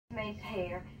nice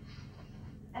hair.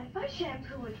 And if I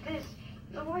shampoo with this,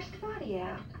 it'll wash the body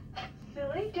out.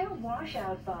 Silly, don't wash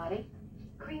out body.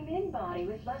 Cream in body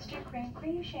with Luster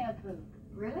Cream shampoo.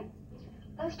 Really?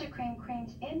 Luster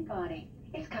Cream's in body.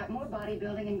 It's got more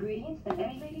bodybuilding ingredients than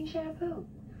any leading shampoo.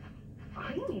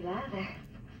 Creamy lather.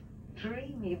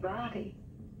 Dreamy body.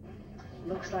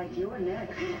 Looks like you're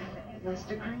next.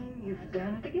 Luster Cream, you've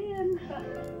done it again.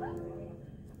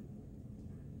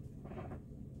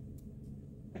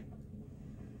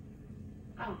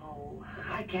 Oh,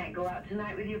 I can't go out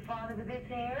tonight with your father with this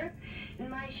hair. And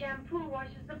my shampoo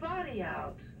washes the body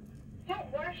out.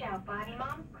 Don't wash out body,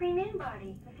 Mom. Cream in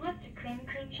body with Luster Cream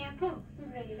shampoo.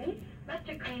 Really?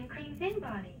 Luster Cream's in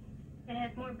body. It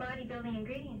has more bodybuilding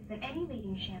ingredients than any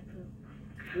leading shampoo.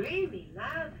 Creamy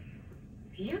lather.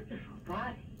 Beautiful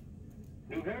body.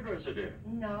 New hairdresser, dear.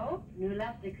 No, new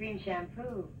Luster Cream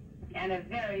shampoo. And a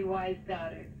very wise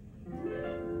daughter.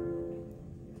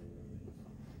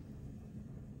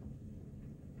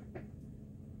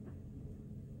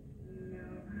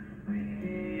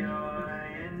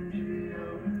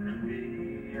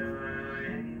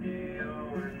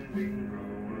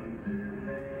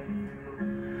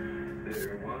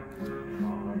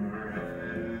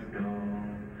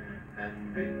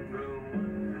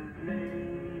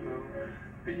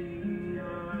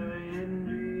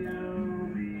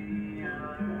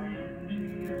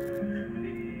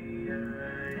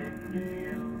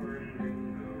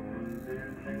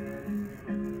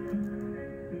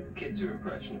 Kids are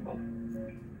impressionable.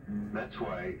 That's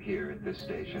why here at this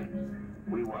station,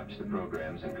 we watch the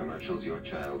programs and commercials your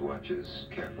child watches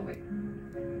carefully.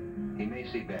 He may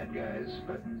see bad guys,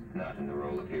 but not in the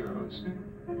role of heroes.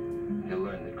 He'll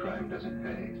learn that crime doesn't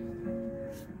pay.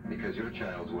 Because your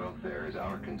child's welfare is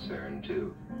our concern,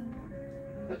 too.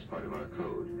 That's part of our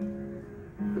code.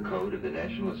 The code of the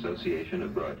National Association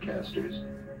of Broadcasters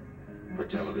for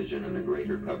television and the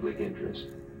greater public interest.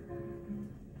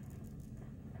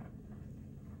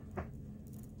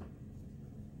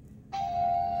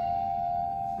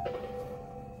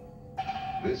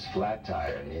 This flat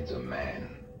tire needs a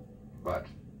man, but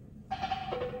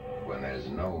when there's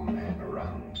no man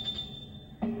around,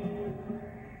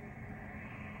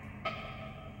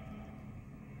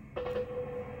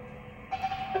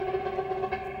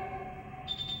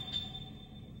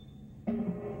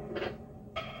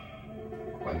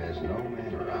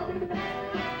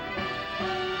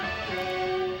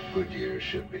 Goodyear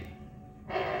should be.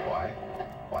 Why?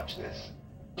 Watch this.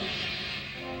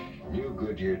 New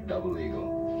Goodyear Double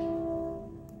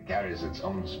Eagle carries its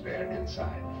own spare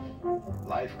inside.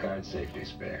 Lifeguard safety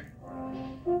spare.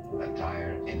 A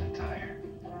tire in a tire.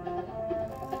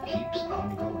 Keeps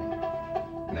on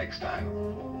going. Next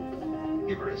time,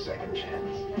 give her a second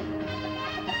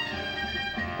chance.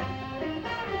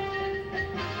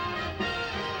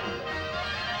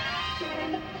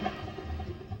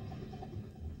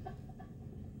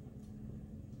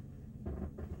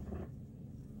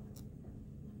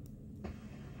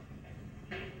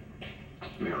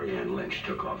 Marianne Lynch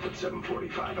took off at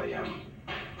 7:45 a.m.,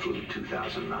 flew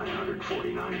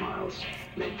 2,949 miles,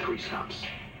 made 3 stops.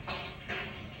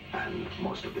 And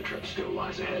most of the trip still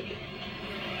lies ahead.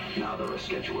 Now there are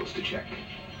schedules to check,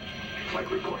 flight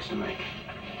reports to make,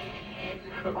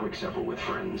 a quick supper with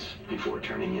friends before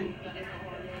turning in.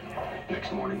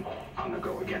 Next morning, on the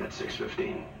go again at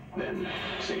 6:15. Then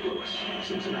St. Louis,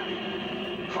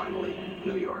 Cincinnati, finally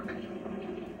New York.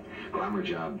 Glamour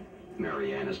job.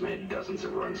 Marianne has made dozens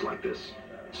of runs like this,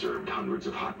 served hundreds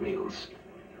of hot meals,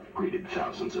 greeted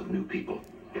thousands of new people.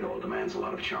 It all demands a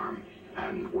lot of charm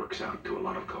and works out to a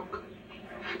lot of Coke.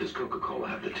 Does Coca-Cola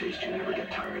have the taste you never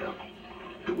get tired of?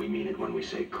 Do we mean it when we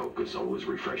say Coke is always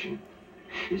refreshing?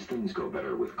 Is things go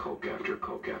better with Coke after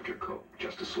Coke after Coke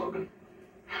just a slogan?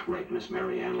 Write Miss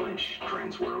Marianne Lynch,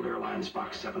 Trans World Airlines,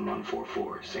 Box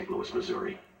 7144, St. Louis,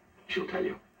 Missouri. She'll tell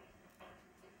you.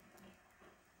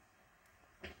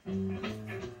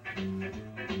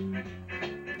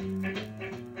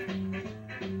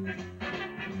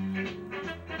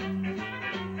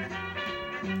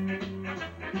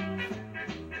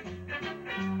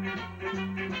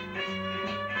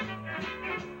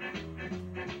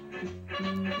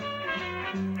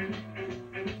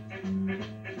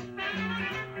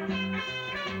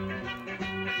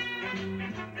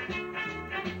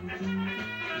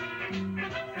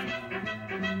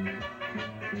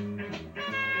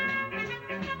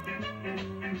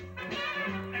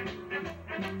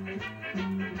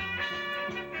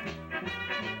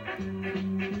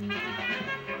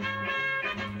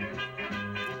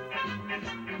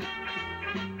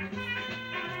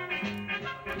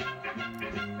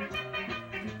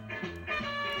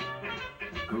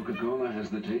 Coca-Cola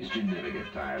has the taste you never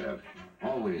get tired of.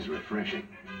 Always refreshing.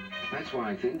 That's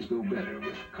why things go better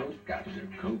with Coke after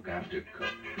Coke after Coke.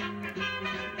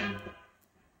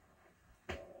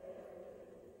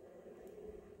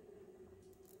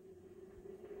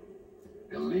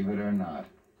 Believe it or not,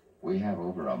 we have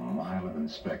over a mile of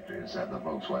inspectors at the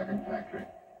Volkswagen factory.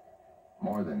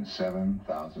 More than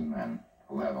 7,000 men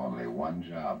who have only one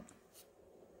job: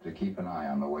 to keep an eye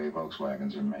on the way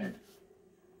Volkswagens are made.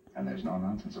 And there's no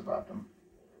nonsense about them.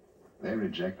 They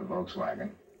reject a Volkswagen,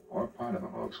 or part of a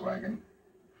Volkswagen,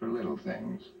 for little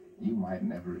things you might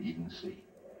never even see.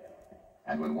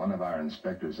 And when one of our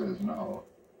inspectors says no,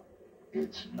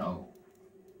 it's no.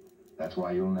 That's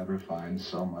why you'll never find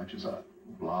so much as a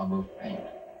blob of paint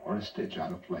or a stitch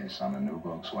out of place on a new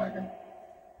Volkswagen.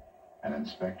 An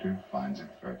inspector finds it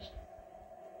first.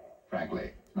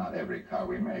 Frankly, not every car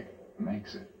we make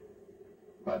makes it.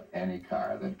 But any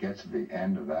car that gets to the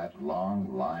end of that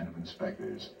long line of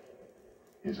inspectors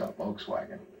is a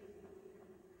Volkswagen.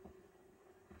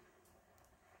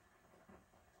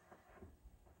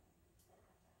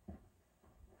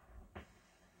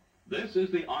 This is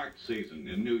the art season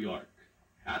in New York.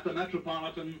 At the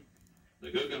Metropolitan, the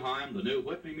Guggenheim, the new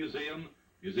Whitney Museum,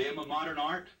 Museum of Modern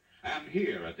Art, and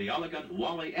here at the elegant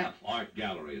Wally F. Art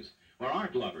Galleries, where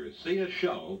art lovers see a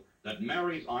show that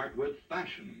marries art with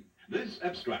fashion. This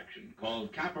abstraction,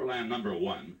 called Caperland No.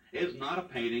 1, is not a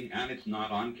painting and it's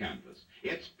not on canvas.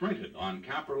 It's printed on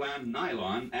Caperland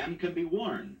nylon and can be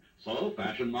worn. So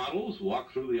fashion models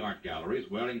walk through the art galleries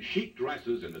wearing chic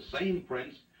dresses in the same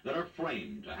prints that are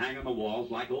framed to hang on the walls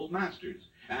like old masters.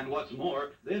 And what's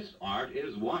more, this art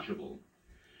is washable.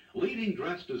 Leading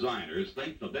dress designers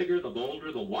think the bigger, the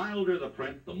bolder, the wilder the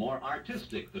print, the more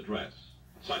artistic the dress,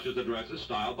 such as the dresses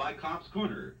styled by Cops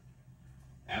Corner.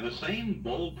 And the same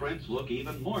bold prints look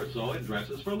even more so in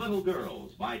dresses for little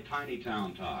girls by Tiny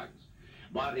Town Togs.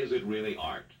 But is it really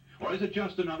art? Or is it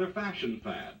just another fashion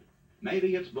fad?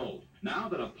 Maybe it's both, now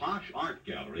that a posh art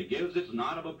gallery gives its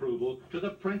nod of approval to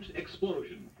the print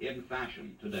explosion in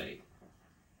fashion today.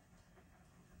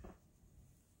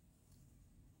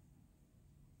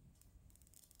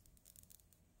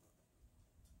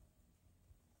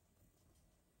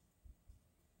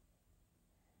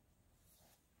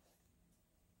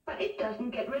 But it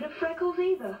doesn't get rid of freckles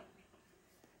either.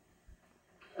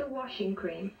 The washing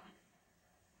cream.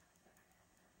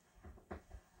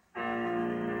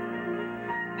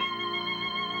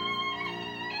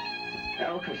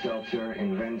 Alka-Seltzer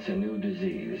invents a new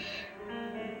disease,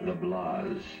 the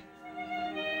blahs.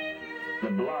 The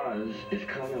blahs is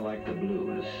kind of like the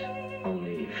blues,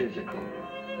 only physical.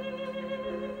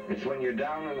 It's when you're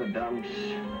down in the dumps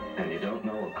and you don't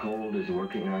know a cold is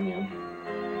working on you.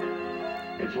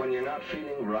 It's when you're not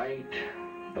feeling right,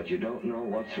 but you don't know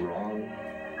what's wrong.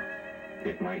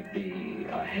 It might be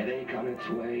a headache on its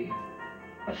way,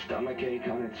 a stomachache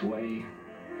on its way.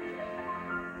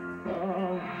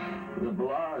 The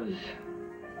blahs,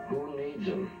 who needs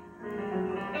them?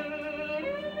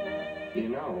 You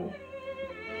know,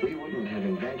 we wouldn't have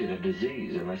invented a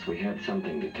disease unless we had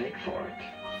something to take for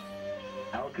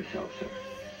it. Alka-Seltzer.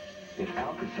 If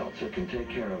Alka-Seltzer can take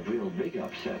care of real big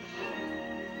upsets,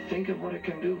 think of what it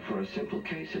can do for a simple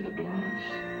case of the blahs.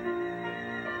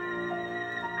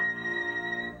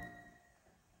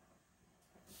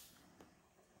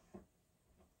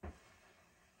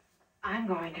 I'm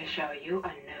going to show you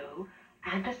a new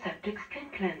antiseptic skin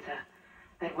cleanser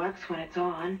that works when it's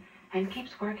on and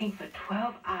keeps working for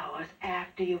 12 hours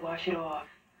after you wash it off.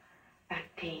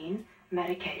 Bactine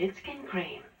medicated skin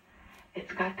cream.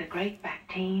 It's got the great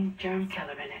Bactine germ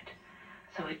killer in it,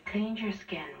 so it cleans your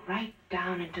skin right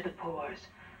down into the pores,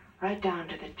 right down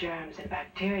to the germs and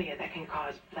bacteria that can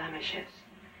cause blemishes.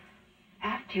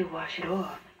 After you wash it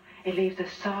off, it leaves a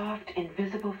soft,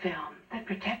 invisible film that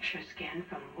protects your skin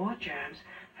from more germs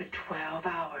for 12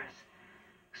 hours.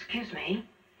 Excuse me.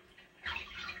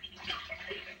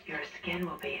 Your skin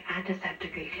will be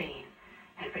antiseptically clean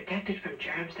and protected from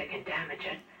germs that can damage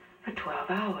it for 12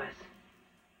 hours.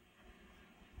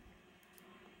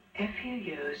 If you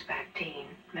use Bactine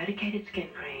medicated skin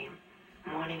cream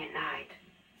morning and night,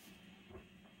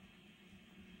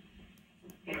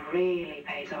 it really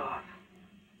pays off.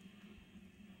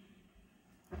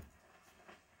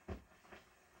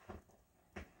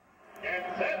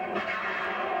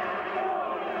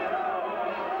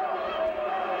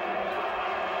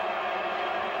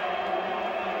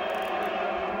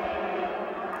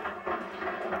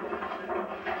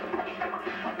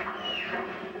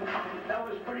 That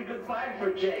was a pretty good flag for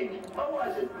a change. What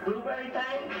was it? Blueberry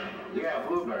thing? Yeah,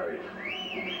 blueberry.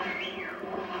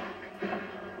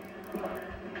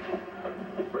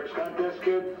 First contest, kid.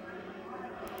 kid?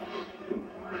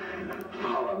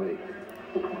 Follow me.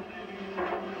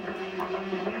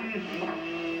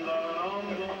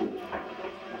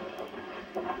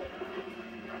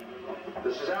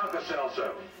 This is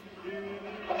Alka-Seltzer.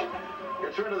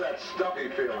 Gets rid of that stuffy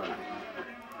feeling.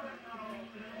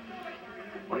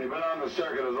 When you've been on the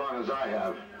circuit as long as I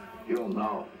have, you'll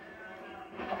know.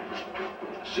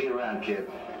 See you around, kid.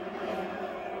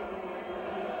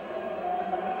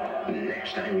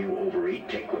 Next time you overeat,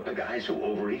 take what the guys who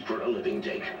overeat for a living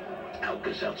take.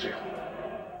 Alka-Seltzer.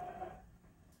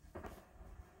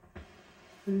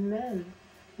 Man,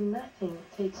 nothing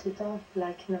takes it off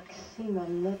like Noxema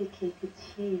medicated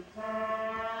shade.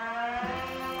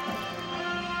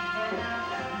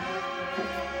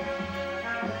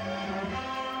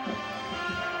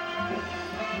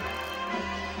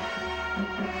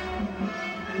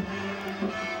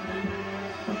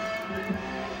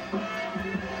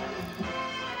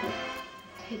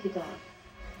 Take it off.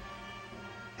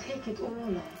 Take it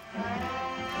all off.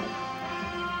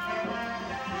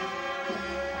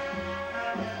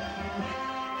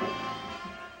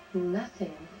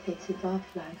 Nothing takes it off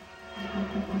like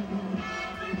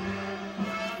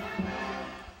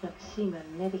Noxema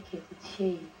medicated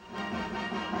shade.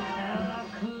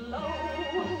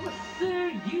 Closer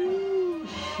you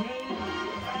shade,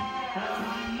 the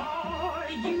more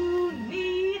you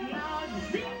need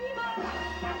Noxema.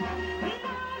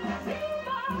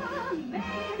 Noxema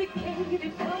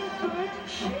medicated comfort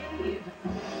shave.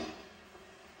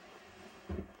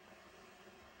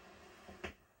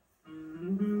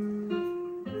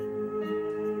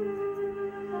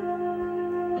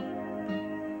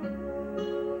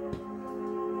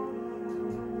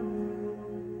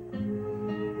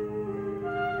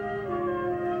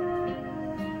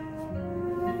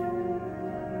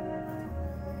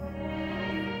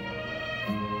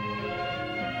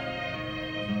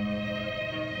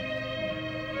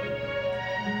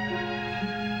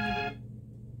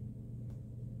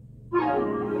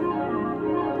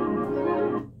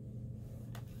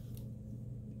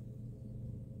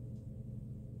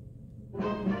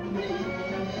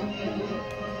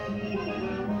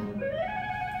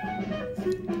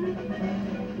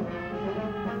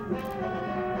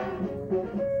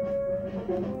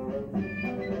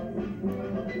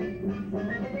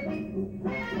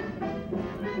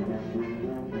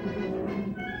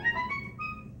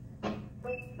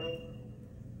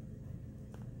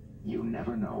 You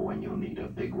never know when you'll need a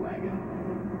big wagon.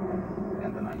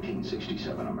 And the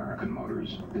 1967 American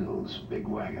Motors builds big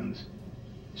wagons.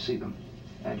 See them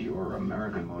at your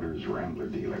American Motors Rambler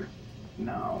dealer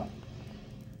now.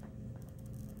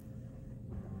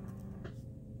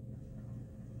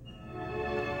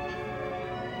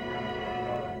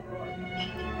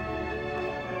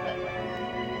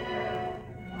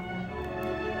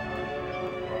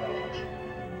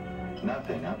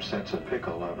 Nothing upsets a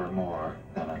pickle lover more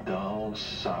than a dull,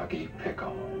 soggy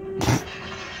pickle.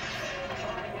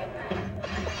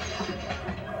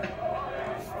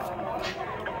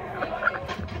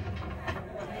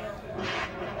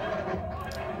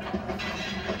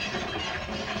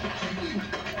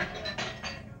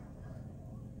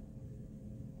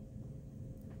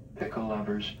 Pickle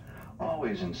lovers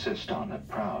always insist on the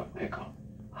proud pickle.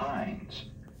 Heinz.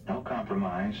 No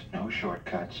compromise, no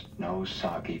shortcuts, no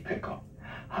soggy pickle.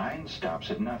 Heinz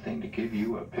stops at nothing to give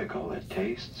you a pickle that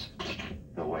tastes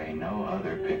the way no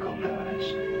other pickle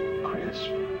does.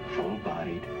 Crisp,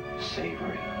 full-bodied,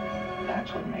 savory.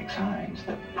 That's what makes Heinz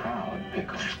the proud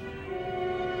pickle.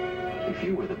 If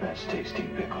you were the best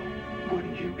tasting pickle,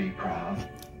 wouldn't you be proud?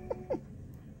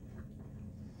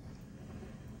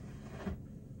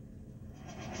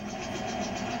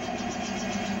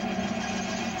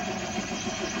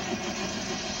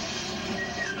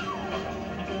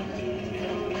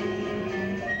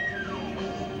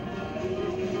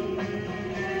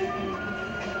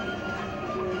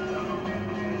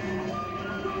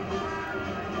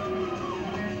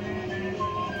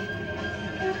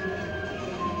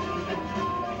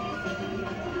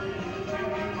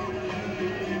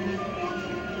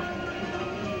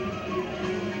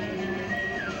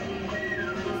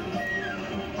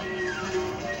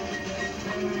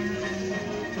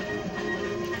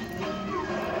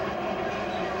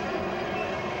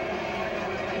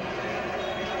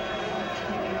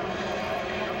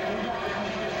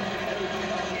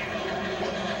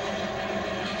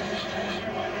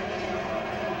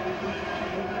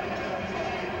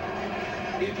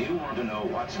 If you want to know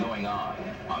what's going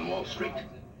on Wall Street,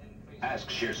 ask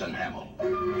Shearson Hamill.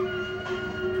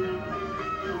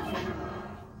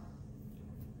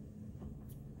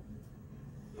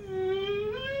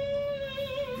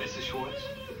 Mrs. Schwartz?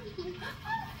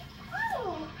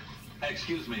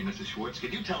 Excuse me, Mrs. Schwartz.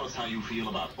 Could you tell us how you feel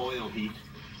about oil heat?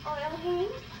 Oil heat?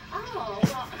 Oh,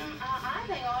 well, I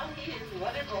think oil heat is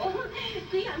wonderful.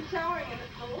 See, I'm showering in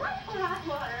this delightful hot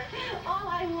water. All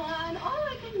I want, all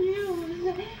I can use.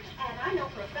 And I know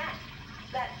for a fact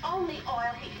that only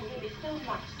oil heat can give me so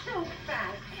much, so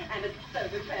fast, and it's so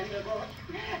dependable.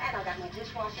 And I've got my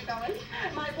dishwasher going,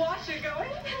 my washer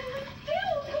going,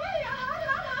 still plenty of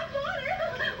hot water.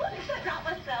 What could I drop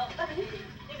myself?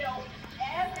 You know,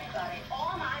 everybody,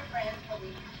 all my friends, when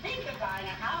we think of buying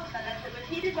a house unless it was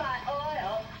heated by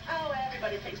oil, oh,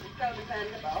 everybody thinks it's so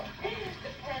dependable.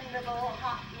 Dependable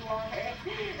hot water,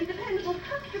 and dependable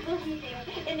comfortable heating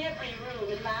in every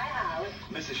room in my house.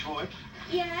 Mrs. Schwartz?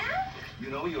 Yeah? You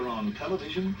know you're on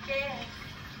television? Yes,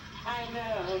 I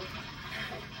know.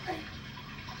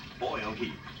 Oil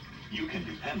heat. You can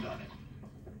depend on it.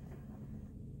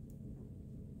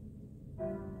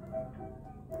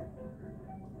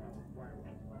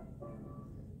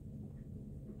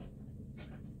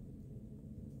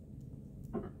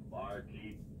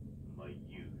 Barkeep, my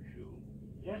usual.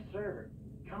 Yes, sir.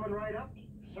 Coming right up,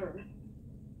 sir.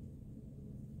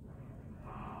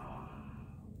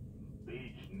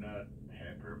 Beech nut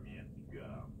peppermint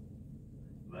gum.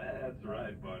 That's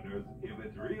right, partners. If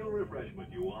it's real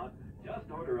refreshment you want,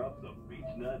 just order up some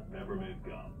beech nut peppermint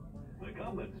gum. The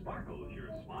gum that sparkles your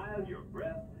smile, your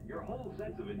breath, your whole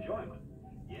sense of enjoyment.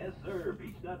 Yes, sir,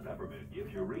 beech nut peppermint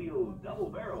gives you real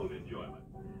double-barreled enjoyment.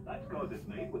 That's because it's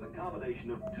made with a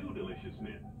combination of two delicious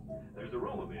mints. There's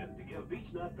aroma mint to give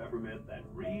beech nut peppermint that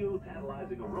real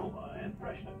tantalizing aroma and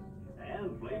freshness.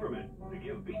 And flavor mint to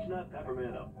give beech nut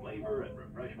peppermint a flavor and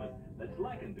refreshment that's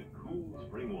likened to cool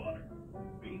spring water.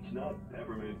 Beech nut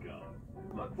peppermint gum.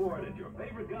 Look for it at your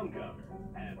favorite gum counter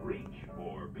and reach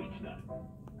for beech nut.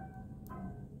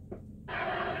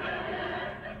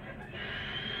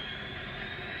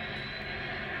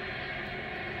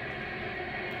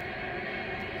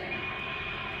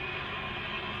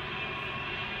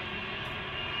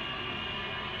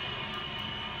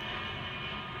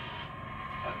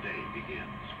 A day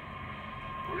begins.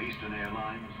 For Eastern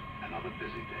Airlines, another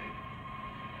busy day.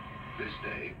 This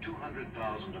day,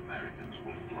 200,000 Americans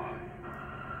will fly.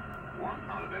 1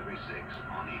 out of every 6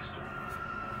 on Eastern.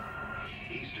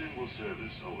 Eastern will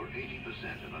service over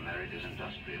 80% of America's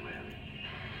industrial area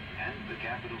and the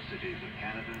capital cities of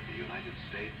Canada, the United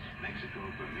States, Mexico,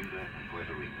 Bermuda, and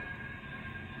Puerto Rico.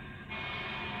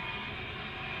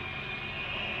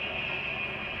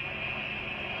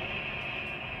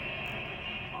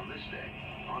 On this day,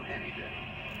 on any day,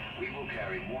 we will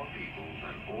carry more people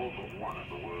than all but one of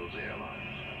the world's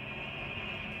airlines.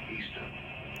 Eastern,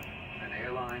 an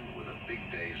airline with a big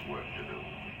day's work to do.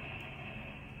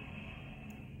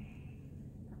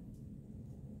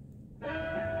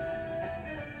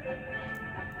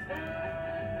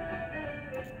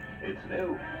 It's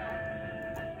new.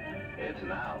 It's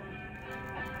now.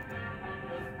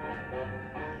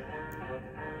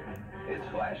 It's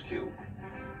Flash Cube.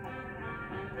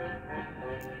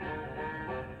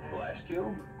 Flash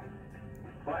Cube?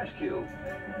 Flash Cube.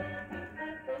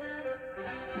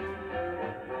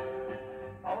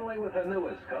 Only with the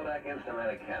newest Kodak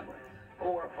Instamatic cameras.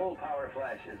 4 full power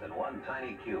flashes in one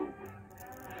tiny cube.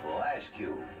 Flash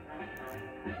Cube.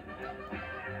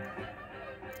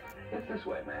 It's this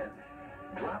way, man.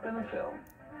 Drop in the film.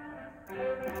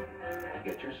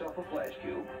 Get yourself a Flash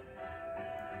Cube.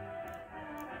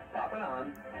 Pop it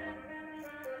on.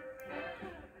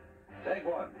 Take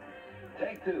 1.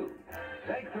 Take 2.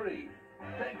 Take 3.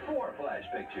 Take 4 flash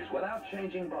pictures without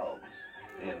changing bulbs.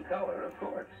 In color, of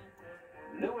course.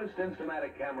 Newest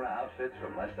Instamatic camera outfits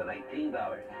from less than $18.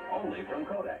 Only from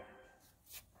Kodak.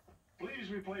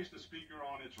 Please replace the speaker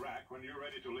on its rack when you're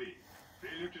ready to leave.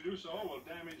 Failure to do so will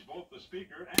damage both the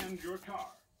speaker and your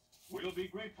car. We'll be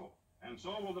grateful, and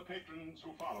so will the patrons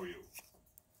who follow you.